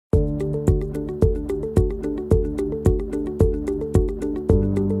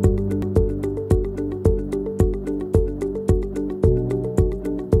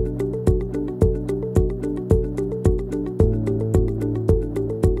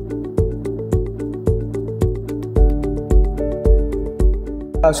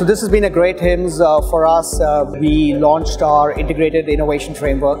So this has been a great HIMSS for us. We launched our integrated innovation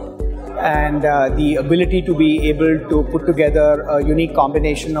framework, and the ability to be able to put together a unique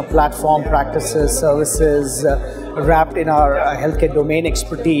combination of platform practices, services wrapped in our healthcare domain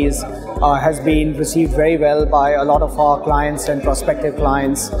expertise has been received very well by a lot of our clients and prospective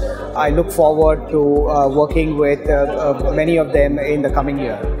clients. I look forward to working with many of them in the coming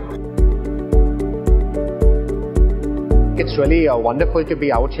year. It's really wonderful to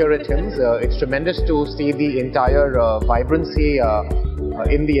be out here at HIMSS. It's tremendous to see the entire vibrancy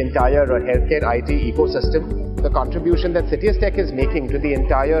in the entire healthcare IT ecosystem. The contribution that CitiusTech is making to the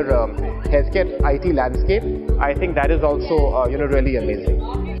entire healthcare IT landscape, I think that is also really amazing.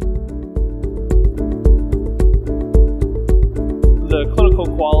 The clinical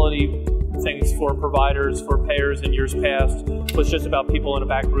quality things for providers, for payers in years past was just about people in a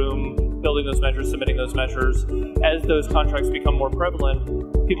back room building those measures, submitting those measures. As those contracts become more prevalent,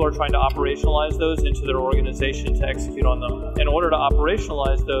 people are trying to operationalize those into their organization to execute on them. In order to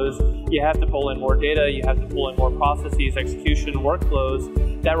operationalize those, you have to pull in more data, you have to pull in more processes, execution,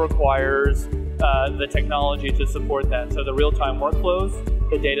 workflows. That requires the technology to support that. So the real-time workflows,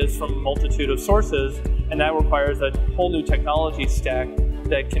 the data is from a multitude of sources, and that requires a whole new technology stack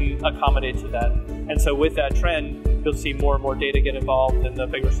that can accommodate to that. And so with that trend, you'll see more and more data get involved and the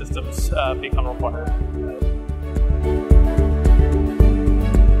bigger systems become required.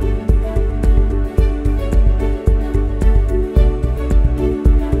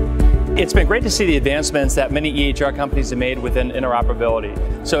 It's been great to see the advancements that many EHR companies have made within interoperability.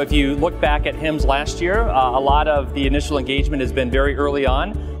 So if you look back at HIMSS last year, a lot of the initial engagement has been very early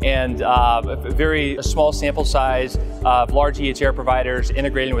on, and a very small sample size of large EHR providers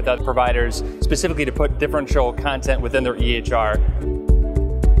integrating with other providers specifically to put differential content within their EHR.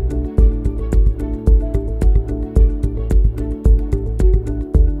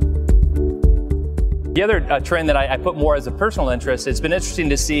 The other trend that I put more as a personal interest, it's been interesting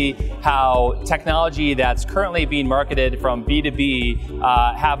to see how technology that's currently being marketed from B2B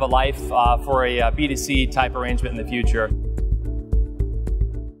have a life for a B2C type arrangement in the future.